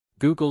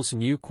Google's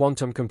new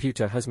quantum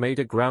computer has made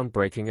a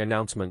groundbreaking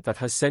announcement that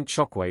has sent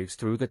shockwaves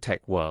through the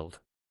tech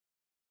world.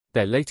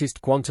 Their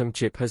latest quantum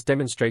chip has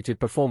demonstrated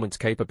performance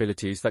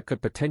capabilities that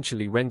could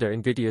potentially render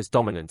NVIDIA's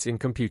dominance in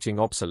computing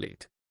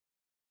obsolete.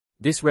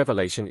 This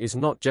revelation is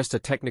not just a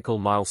technical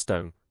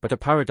milestone, but a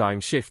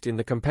paradigm shift in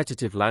the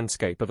competitive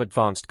landscape of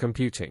advanced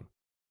computing.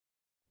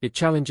 It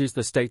challenges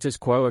the status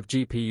quo of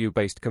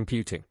GPU-based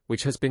computing,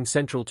 which has been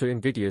central to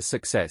NVIDIA's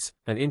success,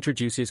 and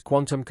introduces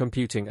quantum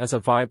computing as a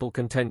viable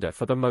contender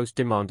for the most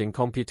demanding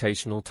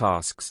computational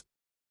tasks.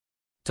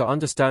 To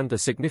understand the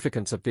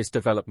significance of this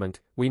development,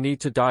 we need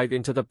to dive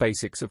into the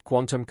basics of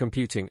quantum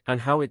computing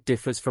and how it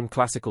differs from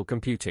classical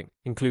computing,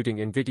 including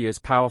NVIDIA's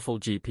powerful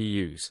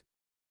GPUs.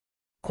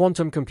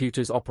 Quantum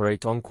computers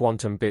operate on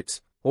quantum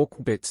bits, or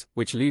qubits,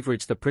 which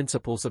leverage the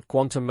principles of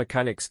quantum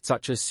mechanics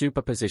such as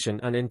superposition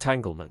and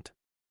entanglement.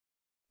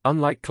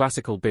 Unlike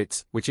classical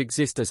bits, which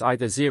exist as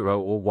either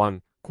 0 or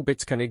 1,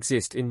 qubits can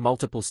exist in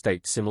multiple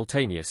states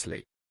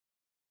simultaneously.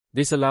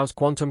 This allows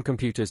quantum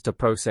computers to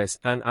process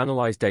and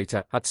analyze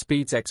data at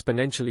speeds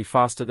exponentially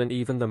faster than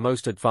even the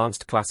most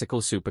advanced classical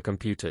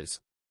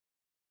supercomputers.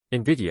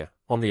 NVIDIA,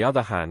 on the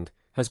other hand,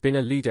 has been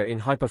a leader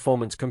in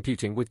high-performance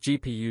computing with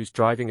GPUs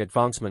driving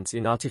advancements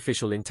in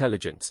artificial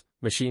intelligence,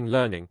 machine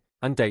learning,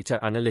 and data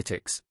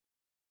analytics.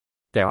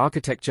 Their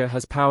architecture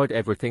has powered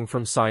everything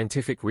from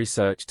scientific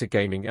research to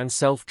gaming and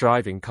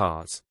self-driving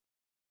cars.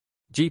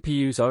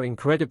 GPUs are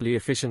incredibly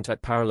efficient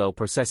at parallel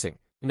processing,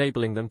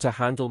 enabling them to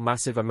handle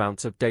massive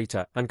amounts of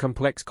data and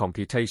complex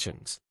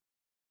computations.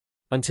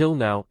 Until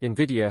now,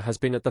 NVIDIA has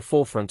been at the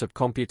forefront of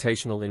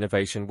computational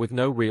innovation with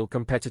no real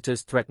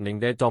competitors threatening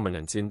their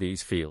dominance in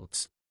these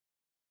fields.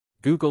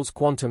 Google's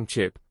quantum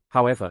chip,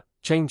 however,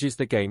 changes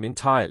the game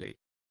entirely.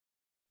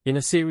 In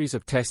a series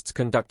of tests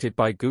conducted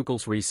by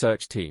Google's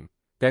research team,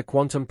 their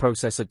quantum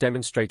processor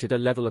demonstrated a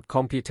level of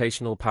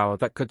computational power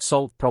that could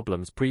solve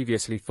problems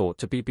previously thought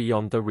to be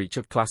beyond the reach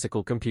of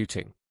classical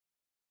computing.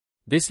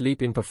 This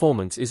leap in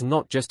performance is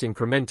not just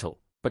incremental,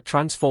 but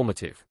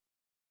transformative.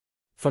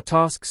 For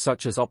tasks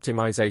such as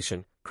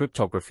optimization,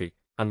 cryptography,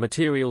 and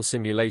material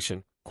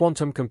simulation,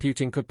 quantum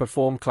computing could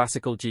perform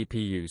classical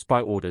GPUs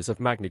by orders of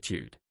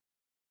magnitude.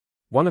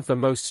 One of the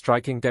most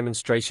striking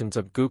demonstrations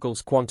of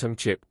Google's quantum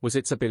chip was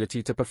its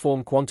ability to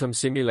perform quantum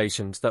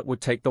simulations that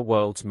would take the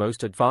world's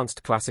most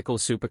advanced classical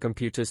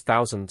supercomputers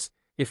thousands,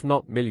 if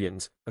not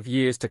millions, of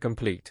years to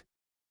complete.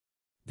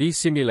 These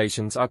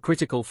simulations are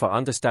critical for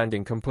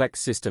understanding complex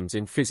systems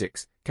in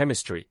physics,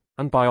 chemistry,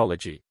 and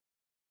biology.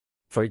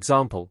 For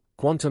example,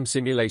 quantum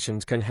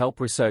simulations can help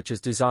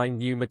researchers design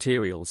new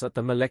materials at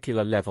the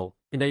molecular level,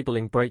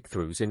 enabling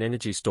breakthroughs in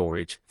energy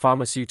storage,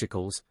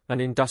 pharmaceuticals,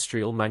 and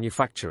industrial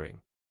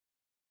manufacturing.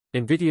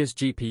 NVIDIA's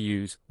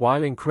GPUs,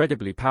 while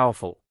incredibly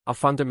powerful, are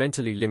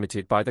fundamentally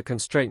limited by the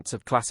constraints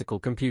of classical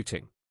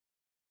computing.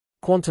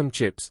 Quantum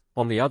chips,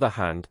 on the other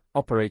hand,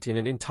 operate in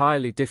an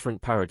entirely different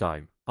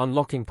paradigm,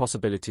 unlocking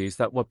possibilities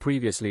that were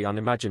previously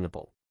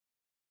unimaginable.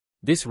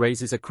 This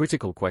raises a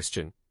critical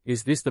question: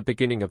 is this the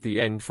beginning of the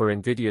end for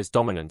NVIDIA's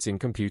dominance in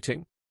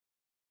computing?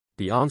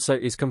 The answer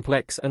is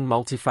complex and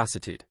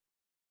multifaceted.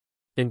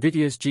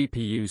 NVIDIA's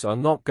GPUs are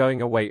not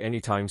going away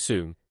anytime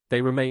soon.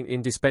 They remain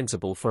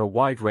indispensable for a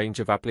wide range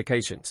of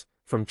applications,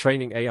 from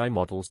training AI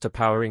models to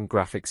powering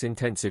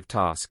graphics-intensive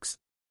tasks.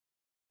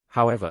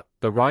 However,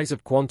 the rise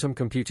of quantum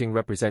computing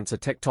represents a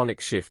tectonic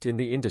shift in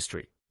the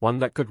industry, one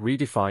that could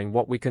redefine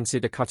what we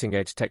consider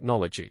cutting-edge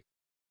technology.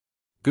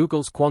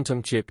 Google's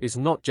quantum chip is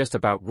not just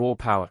about raw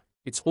power,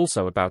 it's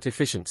also about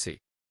efficiency.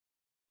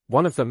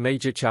 One of the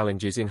major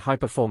challenges in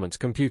high-performance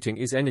computing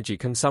is energy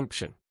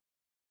consumption.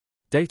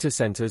 Data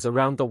centers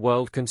around the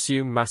world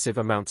consume massive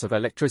amounts of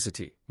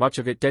electricity, much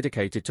of it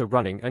dedicated to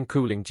running and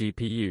cooling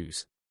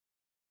GPUs.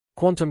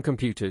 Quantum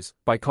computers,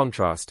 by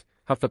contrast,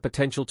 have the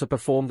potential to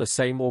perform the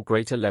same or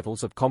greater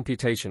levels of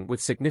computation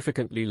with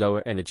significantly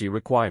lower energy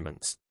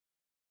requirements.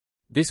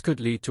 This could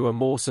lead to a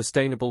more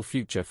sustainable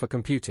future for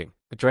computing,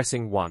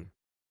 addressing one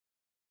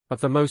of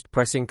the most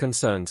pressing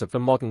concerns of the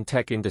modern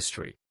tech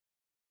industry.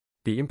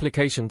 The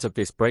implications of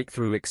this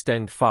breakthrough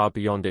extend far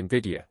beyond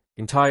NVIDIA.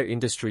 Entire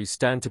industries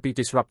stand to be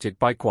disrupted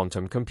by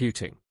quantum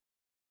computing.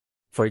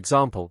 For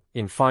example,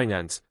 in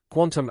finance,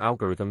 quantum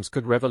algorithms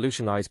could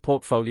revolutionize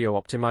portfolio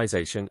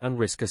optimization and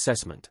risk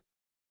assessment.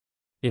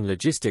 In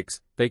logistics,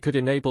 they could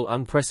enable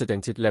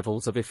unprecedented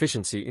levels of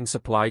efficiency in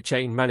supply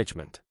chain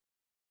management.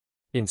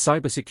 In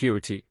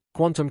cybersecurity,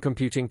 quantum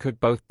computing could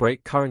both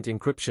break current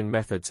encryption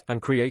methods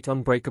and create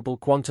unbreakable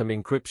quantum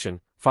encryption,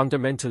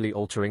 fundamentally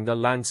altering the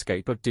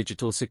landscape of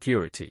digital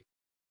security.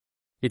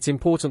 It's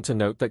important to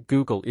note that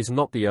Google is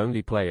not the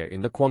only player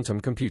in the quantum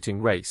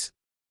computing race.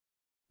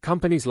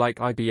 Companies like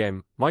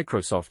IBM,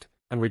 Microsoft,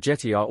 and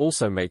Rigetti are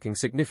also making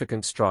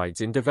significant strides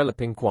in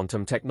developing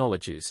quantum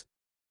technologies.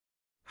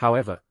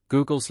 However,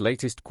 Google's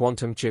latest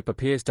quantum chip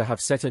appears to have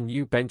set a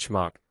new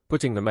benchmark,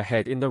 putting them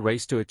ahead in the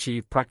race to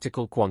achieve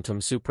practical quantum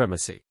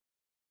supremacy.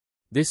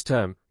 This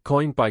term,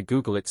 coined by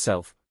Google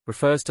itself,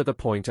 refers to the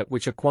point at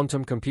which a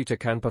quantum computer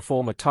can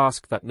perform a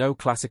task that no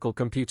classical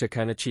computer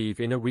can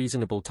achieve in a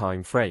reasonable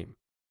time frame.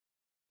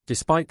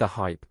 Despite the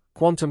hype,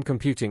 quantum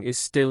computing is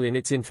still in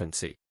its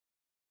infancy.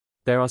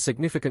 There are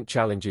significant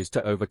challenges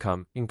to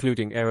overcome,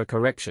 including error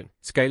correction,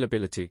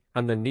 scalability,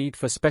 and the need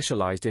for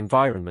specialized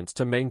environments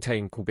to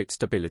maintain qubit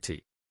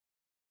stability.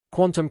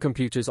 Quantum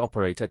computers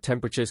operate at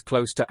temperatures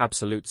close to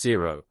absolute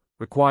zero,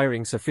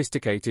 requiring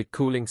sophisticated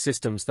cooling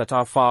systems that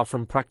are far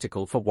from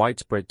practical for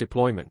widespread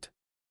deployment.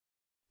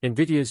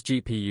 NVIDIA's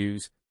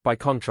GPUs, by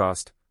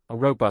contrast, are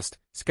robust,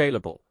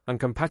 scalable, and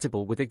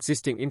compatible with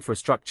existing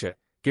infrastructure,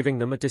 giving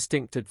them a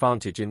distinct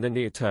advantage in the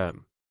near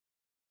term.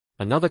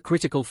 Another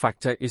critical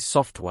factor is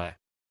software.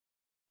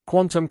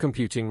 Quantum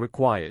computing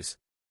requires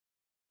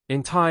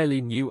entirely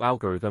new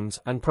algorithms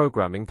and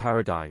programming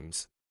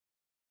paradigms.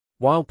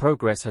 While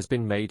progress has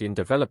been made in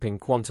developing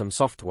quantum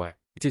software,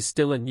 it is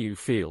still a new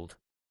field.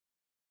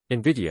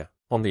 NVIDIA,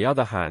 on the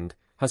other hand,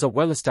 has a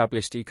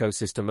well-established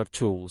ecosystem of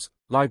tools,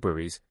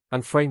 libraries,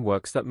 and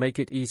frameworks that make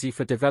it easy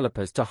for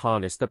developers to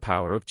harness the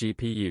power of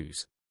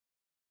GPUs.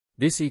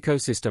 This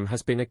ecosystem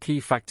has been a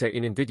key factor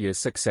in NVIDIA's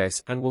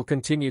success and will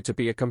continue to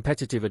be a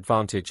competitive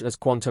advantage as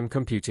quantum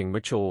computing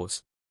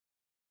matures.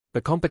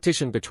 The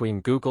competition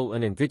between Google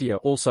and NVIDIA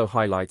also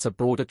highlights a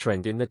broader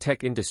trend in the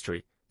tech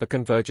industry, the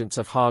convergence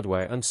of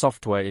hardware and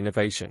software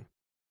innovation.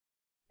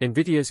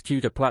 NVIDIA's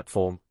CUDA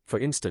platform, for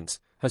instance,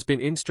 has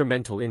been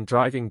instrumental in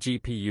driving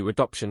GPU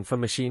adoption for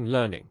machine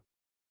learning.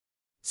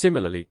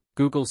 Similarly,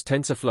 Google's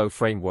TensorFlow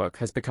framework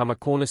has become a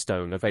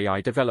cornerstone of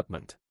AI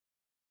development.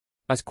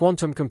 As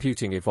quantum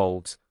computing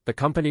evolves, the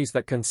companies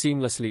that can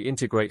seamlessly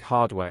integrate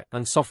hardware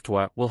and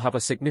software will have a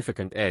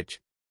significant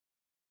edge.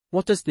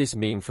 What does this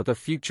mean for the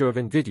future of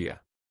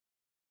NVIDIA?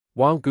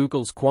 While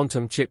Google's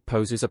quantum chip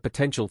poses a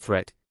potential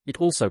threat, it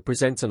also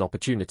presents an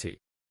opportunity.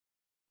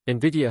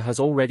 NVIDIA has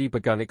already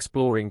begun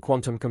exploring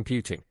quantum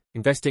computing,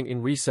 investing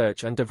in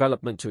research and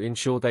development to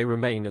ensure they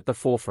remain at the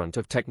forefront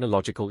of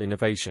technological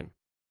innovation.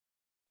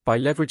 By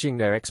leveraging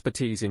their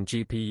expertise in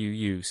GPU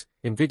use,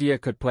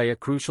 NVIDIA could play a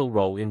crucial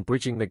role in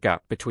bridging the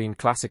gap between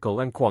classical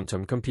and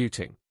quantum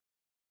computing.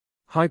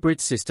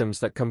 Hybrid systems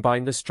that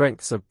combine the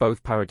strengths of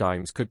both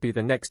paradigms could be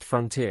the next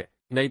frontier,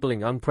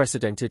 enabling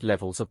unprecedented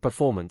levels of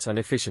performance and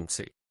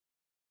efficiency.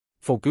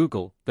 For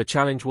Google, the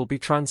challenge will be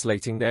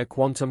translating their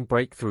quantum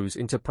breakthroughs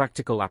into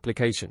practical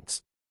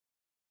applications.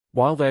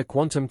 While their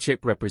quantum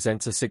chip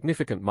represents a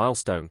significant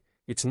milestone,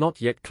 it's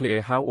not yet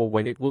clear how or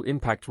when it will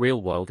impact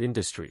real-world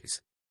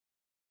industries.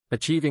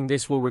 Achieving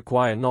this will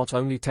require not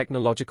only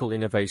technological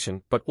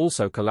innovation but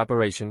also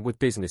collaboration with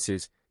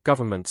businesses,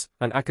 governments,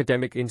 and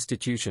academic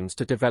institutions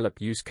to develop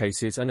use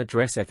cases and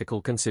address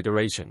ethical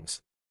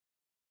considerations.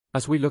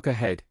 As we look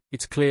ahead,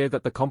 it's clear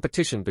that the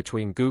competition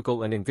between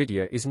Google and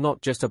NVIDIA is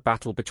not just a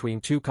battle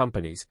between two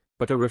companies,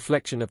 but a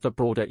reflection of the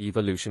broader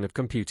evolution of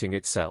computing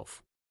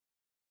itself.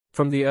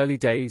 From the early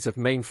days of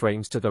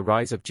mainframes to the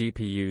rise of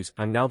GPUs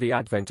and now the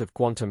advent of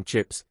quantum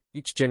chips,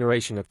 each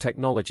generation of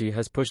technology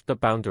has pushed the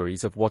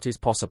boundaries of what is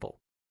possible.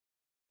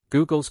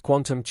 Google's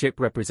quantum chip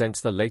represents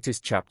the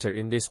latest chapter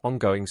in this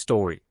ongoing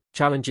story,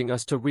 challenging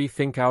us to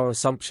rethink our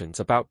assumptions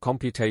about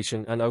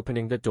computation and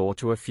opening the door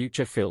to a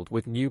future filled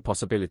with new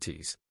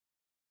possibilities.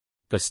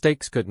 The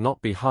stakes could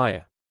not be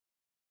higher.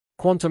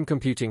 Quantum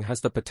computing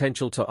has the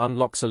potential to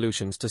unlock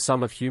solutions to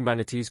some of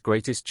humanity's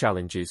greatest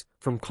challenges,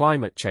 from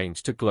climate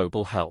change to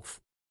global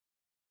health.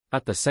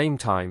 At the same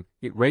time,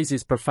 it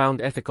raises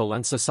profound ethical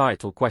and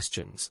societal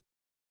questions.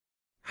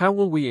 How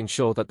will we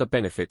ensure that the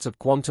benefits of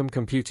quantum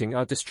computing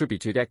are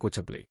distributed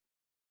equitably?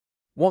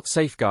 What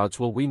safeguards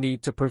will we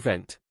need to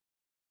prevent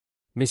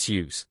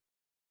misuse?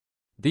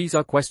 These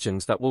are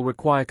questions that will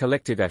require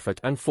collective effort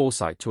and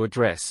foresight to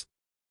address.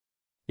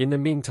 In the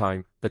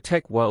meantime, the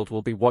tech world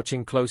will be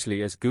watching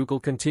closely as Google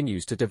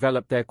continues to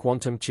develop their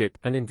quantum chip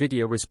and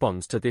NVIDIA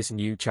responds to this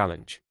new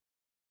challenge.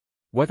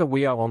 Whether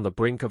we are on the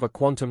brink of a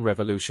quantum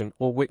revolution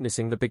or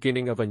witnessing the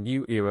beginning of a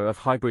new era of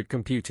hybrid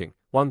computing,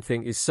 one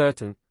thing is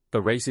certain: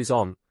 the race is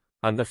on,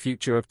 and the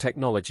future of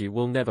technology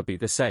will never be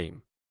the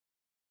same.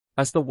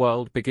 As the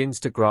world begins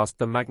to grasp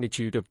the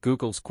magnitude of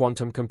Google's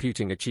quantum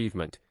computing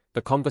achievement,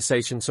 the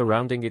conversation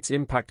surrounding its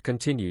impact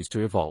continues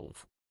to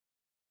evolve.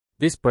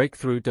 This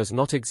breakthrough does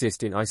not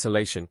exist in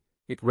isolation.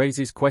 It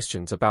raises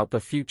questions about the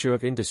future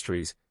of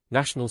industries,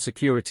 national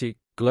security,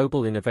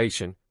 global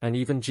innovation, and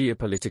even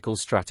geopolitical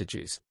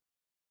strategies.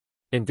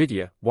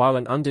 NVIDIA, while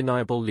an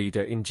undeniable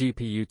leader in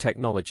GPU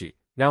technology,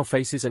 now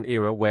faces an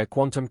era where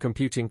quantum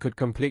computing could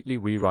completely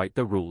rewrite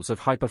the rules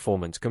of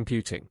high-performance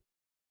computing.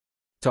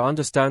 To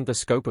understand the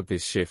scope of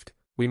this shift,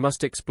 we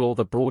must explore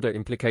the broader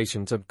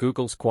implications of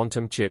Google's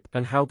quantum chip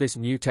and how this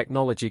new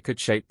technology could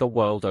shape the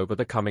world over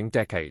the coming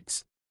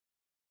decades.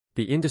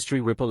 The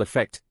industry ripple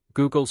effect.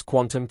 Google's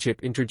quantum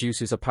chip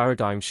introduces a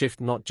paradigm shift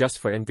not just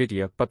for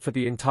NVIDIA but for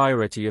the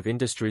entirety of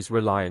industries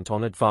reliant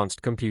on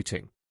advanced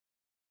computing.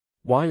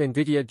 While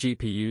NVIDIA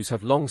GPUs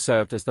have long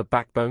served as the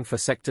backbone for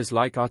sectors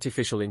like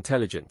artificial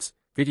intelligence,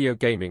 video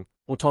gaming,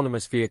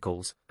 autonomous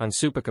vehicles, and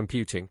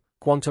supercomputing,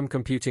 quantum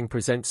computing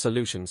presents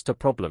solutions to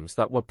problems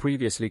that were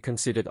previously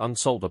considered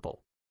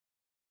unsolvable.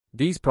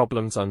 These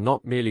problems are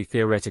not merely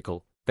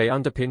theoretical, they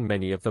underpin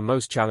many of the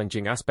most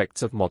challenging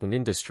aspects of modern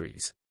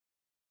industries.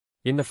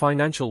 In the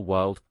financial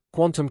world,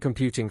 quantum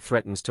computing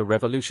threatens to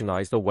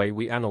revolutionize the way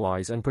we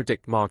analyze and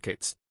predict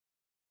markets.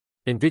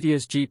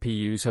 NVIDIA's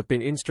GPUs have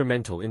been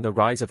instrumental in the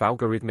rise of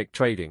algorithmic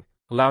trading,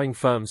 allowing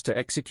firms to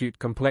execute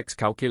complex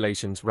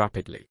calculations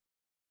rapidly.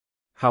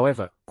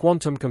 However,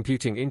 quantum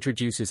computing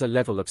introduces a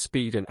level of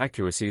speed and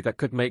accuracy that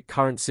could make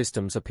current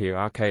systems appear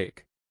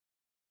archaic.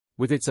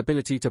 With its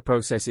ability to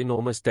process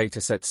enormous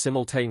datasets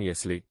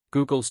simultaneously,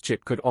 Google's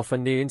chip could offer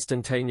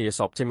near-instantaneous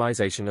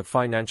optimization of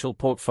financial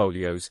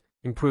portfolios,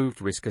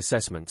 improved risk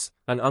assessments,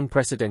 and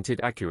unprecedented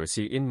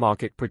accuracy in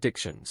market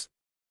predictions.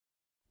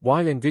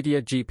 While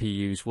NVIDIA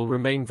GPUs will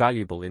remain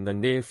valuable in the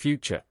near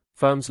future,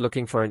 firms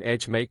looking for an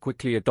edge may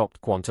quickly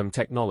adopt quantum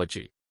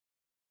technology.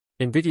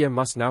 NVIDIA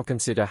must now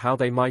consider how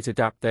they might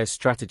adapt their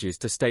strategies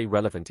to stay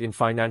relevant in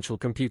financial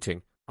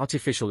computing,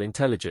 artificial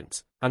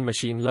intelligence, and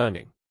machine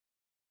learning.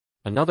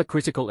 Another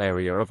critical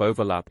area of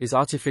overlap is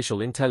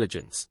artificial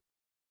intelligence.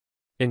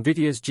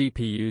 NVIDIA's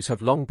GPUs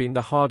have long been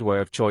the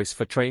hardware of choice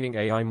for training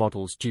AI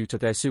models due to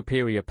their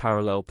superior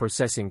parallel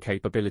processing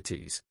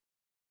capabilities.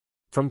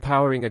 From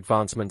powering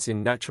advancements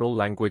in natural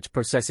language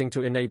processing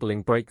to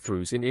enabling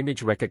breakthroughs in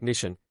image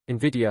recognition,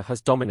 NVIDIA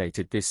has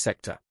dominated this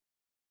sector.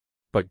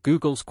 But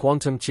Google's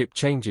quantum chip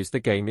changes the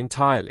game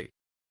entirely.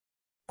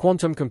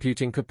 Quantum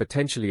computing could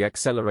potentially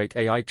accelerate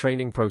AI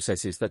training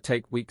processes that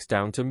take weeks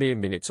down to mere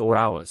minutes or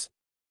hours.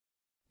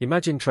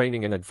 Imagine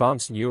training an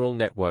advanced neural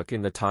network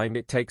in the time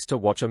it takes to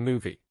watch a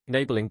movie,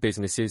 enabling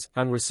businesses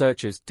and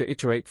researchers to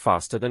iterate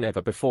faster than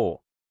ever before.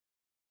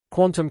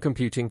 Quantum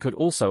computing could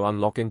also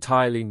unlock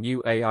entirely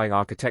new AI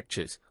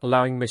architectures,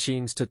 allowing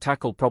machines to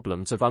tackle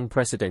problems of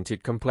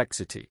unprecedented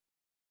complexity.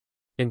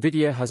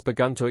 NVIDIA has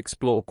begun to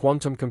explore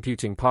quantum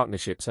computing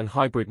partnerships and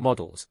hybrid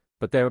models,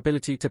 but their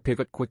ability to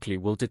pivot quickly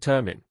will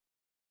determine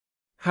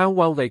how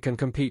well they can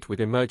compete with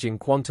emerging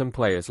quantum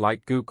players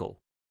like Google.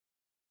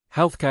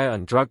 Healthcare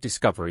and drug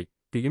discovery,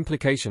 the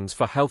implications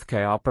for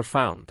healthcare are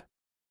profound.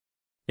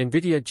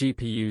 NVIDIA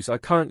GPUs are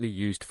currently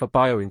used for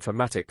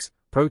bioinformatics,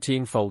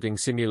 protein folding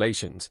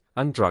simulations,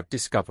 and drug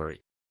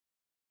discovery.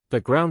 The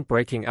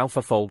groundbreaking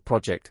AlphaFold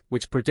project,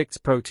 which predicts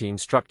protein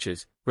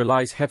structures,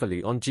 relies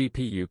heavily on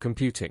GPU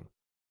computing.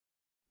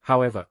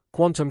 However,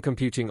 quantum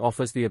computing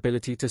offers the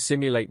ability to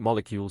simulate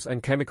molecules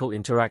and chemical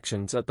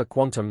interactions at the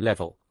quantum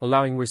level,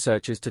 allowing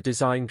researchers to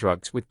design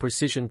drugs with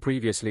precision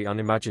previously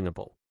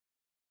unimaginable.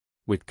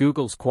 With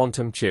Google's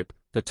quantum chip,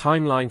 the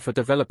timeline for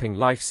developing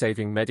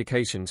life-saving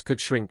medications could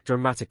shrink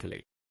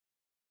dramatically.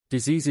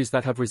 Diseases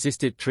that have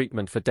resisted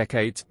treatment for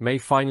decades may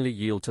finally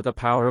yield to the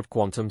power of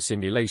quantum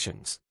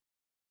simulations.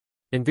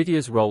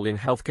 NVIDIA's role in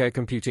healthcare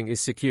computing is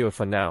secure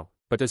for now,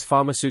 but as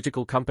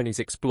pharmaceutical companies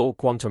explore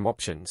quantum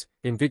options,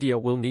 NVIDIA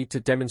will need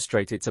to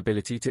demonstrate its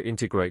ability to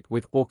integrate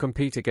with or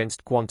compete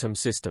against quantum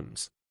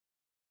systems.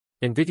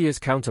 NVIDIA's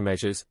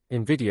countermeasures.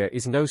 NVIDIA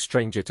is no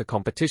stranger to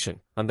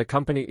competition, and the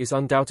company is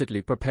undoubtedly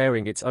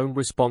preparing its own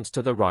response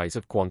to the rise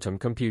of quantum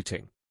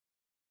computing.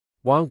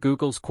 While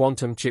Google's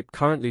quantum chip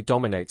currently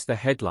dominates the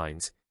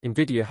headlines,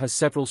 NVIDIA has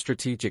several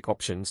strategic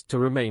options to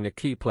remain a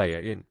key player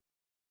in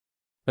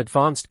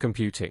advanced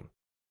computing.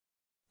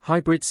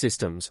 Hybrid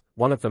systems.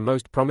 One of the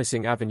most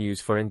promising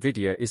avenues for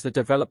NVIDIA is the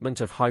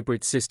development of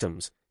hybrid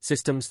systems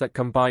that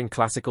combine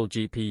classical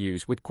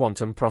GPUs with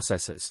quantum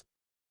processors.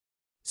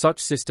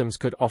 Such systems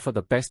could offer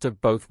the best of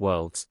both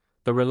worlds,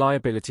 the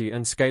reliability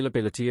and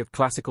scalability of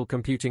classical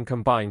computing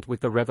combined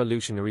with the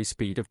revolutionary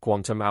speed of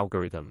quantum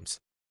algorithms.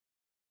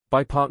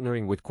 By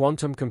partnering with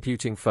quantum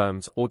computing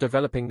firms or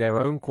developing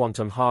their own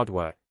quantum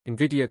hardware,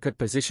 NVIDIA could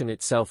position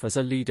itself as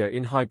a leader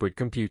in hybrid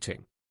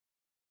computing.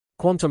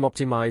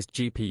 Quantum-optimized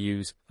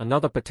GPUs.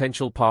 Another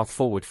potential path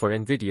forward for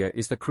NVIDIA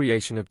is the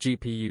creation of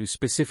GPUs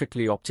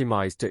specifically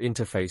optimized to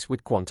interface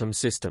with quantum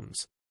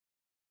systems.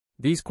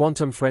 These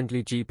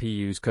quantum-friendly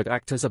GPUs could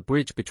act as a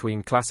bridge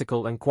between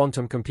classical and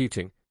quantum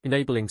computing,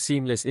 enabling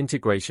seamless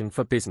integration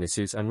for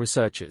businesses and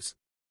researchers.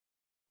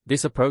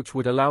 This approach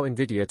would allow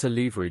NVIDIA to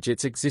leverage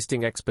its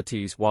existing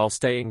expertise while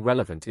staying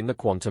relevant in the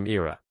quantum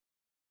era.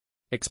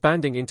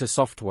 Expanding into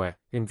software,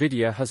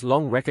 NVIDIA has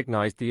long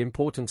recognized the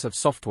importance of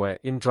software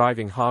in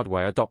driving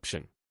hardware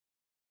adoption.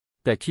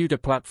 Their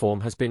CUDA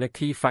platform has been a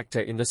key factor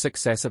in the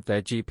success of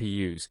their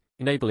GPUs,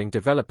 enabling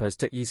developers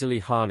to easily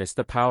harness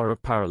the power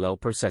of parallel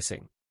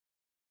processing.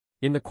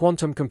 In the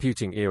quantum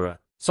computing era,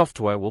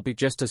 software will be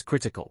just as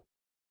critical.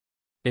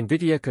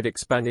 NVIDIA could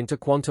expand into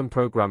quantum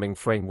programming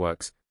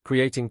frameworks,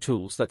 creating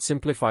tools that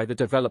simplify the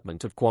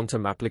development of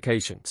quantum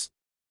applications.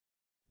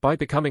 By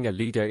becoming a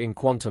leader in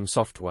quantum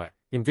software,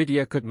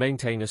 NVIDIA could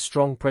maintain a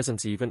strong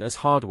presence even as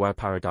hardware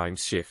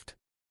paradigms shift.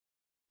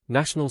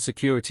 National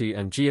security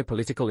and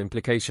geopolitical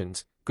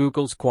implications.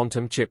 Google's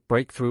quantum chip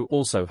breakthrough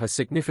also has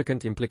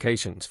significant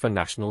implications for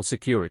national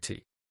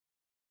security.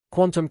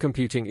 Quantum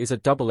computing is a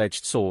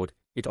double-edged sword.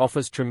 It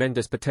offers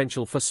tremendous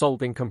potential for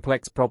solving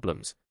complex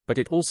problems, but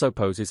it also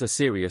poses a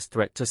serious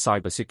threat to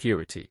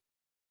cybersecurity.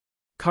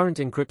 Current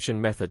encryption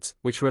methods,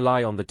 which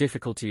rely on the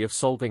difficulty of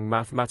solving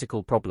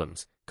mathematical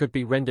problems, could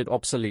be rendered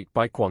obsolete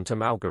by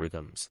quantum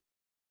algorithms.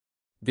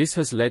 This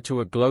has led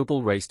to a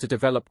global race to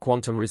develop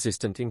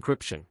quantum-resistant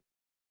encryption.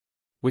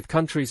 With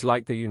countries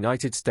like the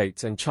United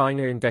States and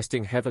China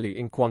investing heavily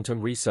in quantum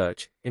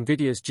research,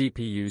 NVIDIA's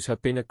GPUs have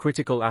been a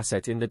critical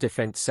asset in the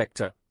defense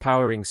sector,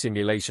 powering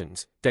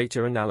simulations,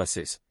 data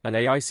analysis, and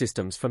AI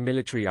systems for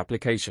military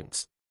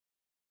applications.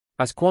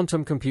 As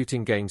quantum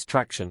computing gains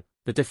traction,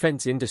 the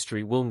defense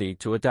industry will need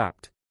to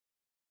adapt.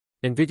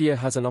 NVIDIA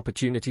has an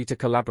opportunity to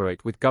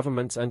collaborate with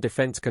governments and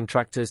defense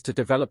contractors to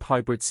develop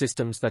hybrid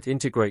systems that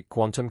integrate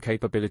quantum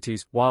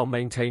capabilities while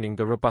maintaining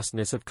the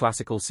robustness of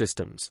classical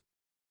systems.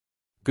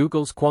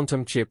 Google's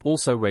quantum chip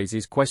also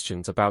raises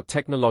questions about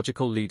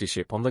technological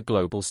leadership on the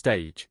global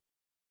stage.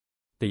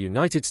 The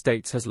United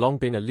States has long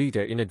been a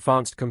leader in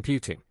advanced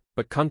computing,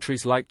 but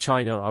countries like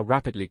China are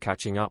rapidly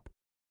catching up.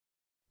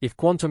 If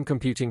quantum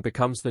computing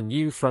becomes the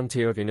new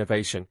frontier of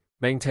innovation,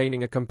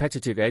 maintaining a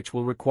competitive edge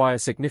will require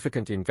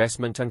significant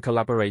investment and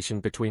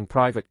collaboration between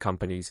private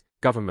companies,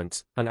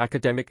 governments, and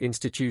academic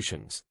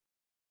institutions.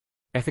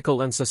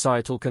 Ethical and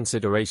societal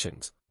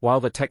considerations. While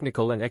the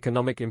technical and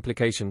economic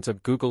implications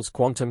of Google's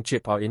quantum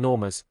chip are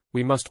enormous,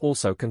 we must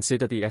also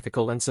consider the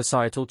ethical and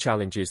societal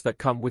challenges that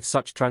come with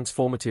such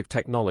transformative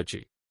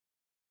technology.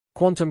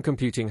 Quantum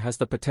computing has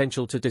the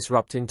potential to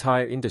disrupt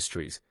entire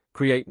industries,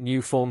 create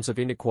new forms of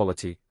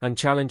inequality, and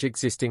challenge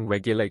existing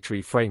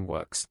regulatory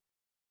frameworks.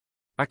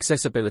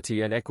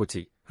 Accessibility and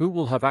equity. Who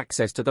will have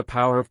access to the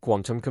power of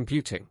quantum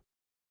computing?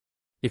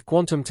 If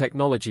quantum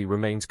technology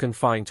remains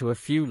confined to a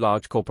few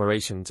large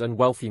corporations and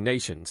wealthy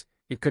nations,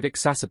 it could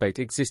exacerbate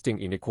existing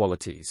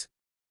inequalities.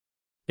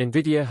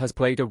 NVIDIA has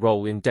played a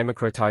role in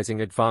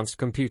democratizing advanced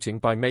computing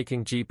by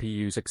making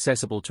GPUs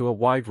accessible to a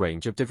wide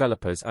range of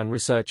developers and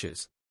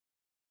researchers.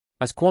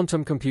 As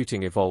quantum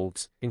computing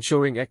evolves,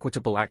 ensuring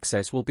equitable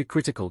access will be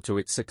critical to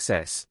its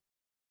success.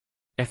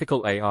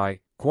 Ethical AI.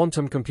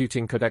 Quantum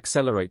computing could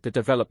accelerate the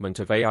development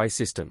of AI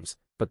systems,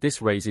 but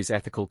this raises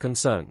ethical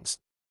concerns.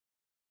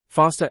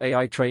 Faster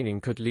AI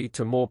training could lead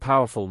to more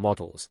powerful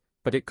models,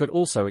 but it could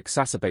also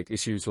exacerbate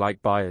issues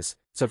like bias,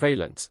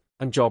 surveillance,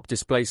 and job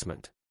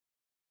displacement.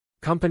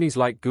 Companies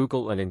like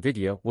Google and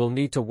NVIDIA will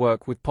need to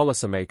work with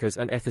policymakers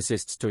and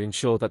ethicists to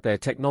ensure that their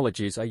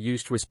technologies are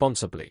used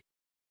responsibly.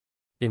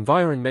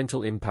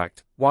 Environmental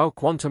impact. While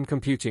quantum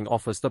computing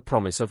offers the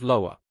promise of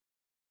lower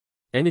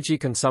energy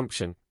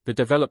consumption, the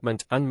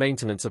development and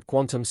maintenance of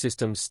quantum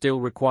systems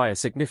still require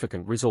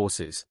significant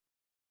resources.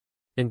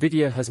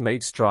 NVIDIA has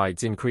made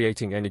strides in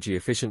creating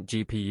energy-efficient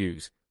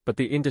GPUs, but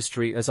the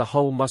industry as a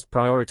whole must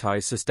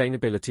prioritize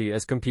sustainability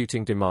as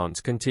computing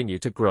demands continue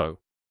to grow.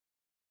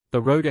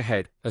 The road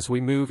ahead, as we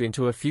move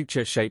into a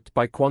future shaped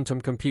by quantum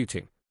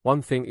computing,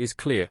 one thing is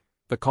clear: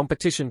 the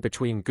competition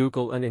between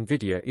Google and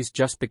NVIDIA is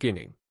just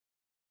beginning.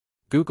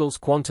 Google's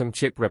quantum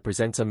chip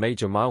represents a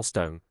major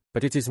milestone,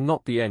 but it is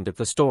not the end of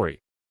the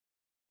story.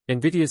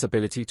 NVIDIA's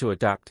ability to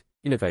adapt,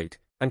 innovate,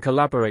 and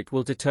collaborate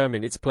will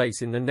determine its place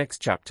in the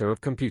next chapter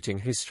of computing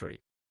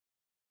history.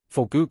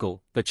 For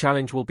Google, the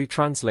challenge will be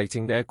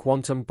translating their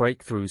quantum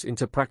breakthroughs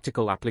into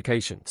practical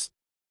applications.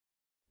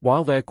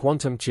 While their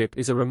quantum chip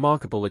is a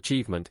remarkable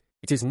achievement,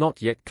 it is not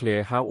yet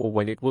clear how or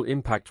when it will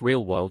impact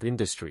real-world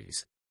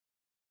industries.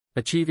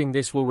 Achieving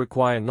this will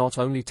require not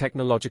only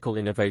technological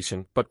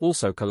innovation but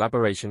also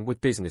collaboration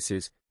with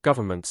businesses,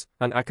 governments,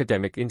 and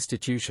academic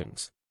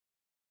institutions.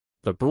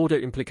 The broader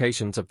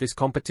implications of this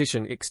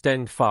competition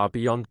extend far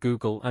beyond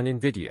Google and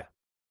NVIDIA.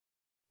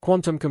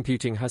 Quantum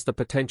computing has the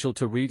potential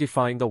to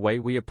redefine the way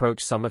we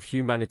approach some of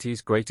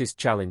humanity's greatest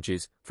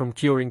challenges, from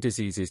curing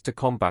diseases to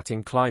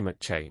combating climate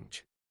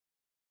change.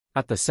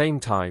 At the same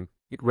time,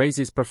 it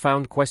raises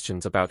profound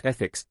questions about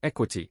ethics,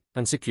 equity,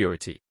 and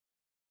security.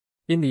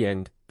 In the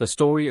end, the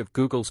story of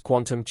Google's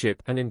quantum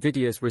chip and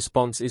NVIDIA's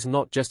response is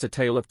not just a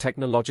tale of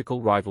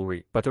technological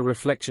rivalry but a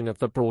reflection of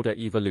the broader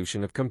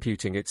evolution of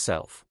computing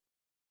itself.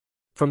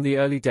 From the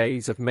early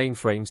days of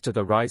mainframes to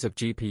the rise of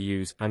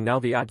GPUs and now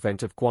the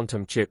advent of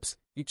quantum chips,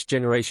 each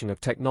generation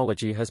of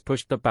technology has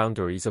pushed the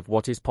boundaries of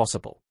what is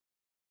possible.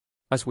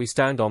 As we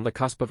stand on the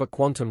cusp of a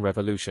quantum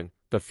revolution,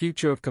 the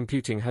future of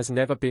computing has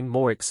never been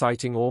more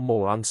exciting or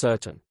more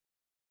uncertain.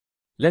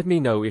 Let me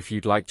know if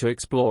you'd like to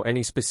explore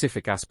any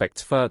specific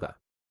aspects further.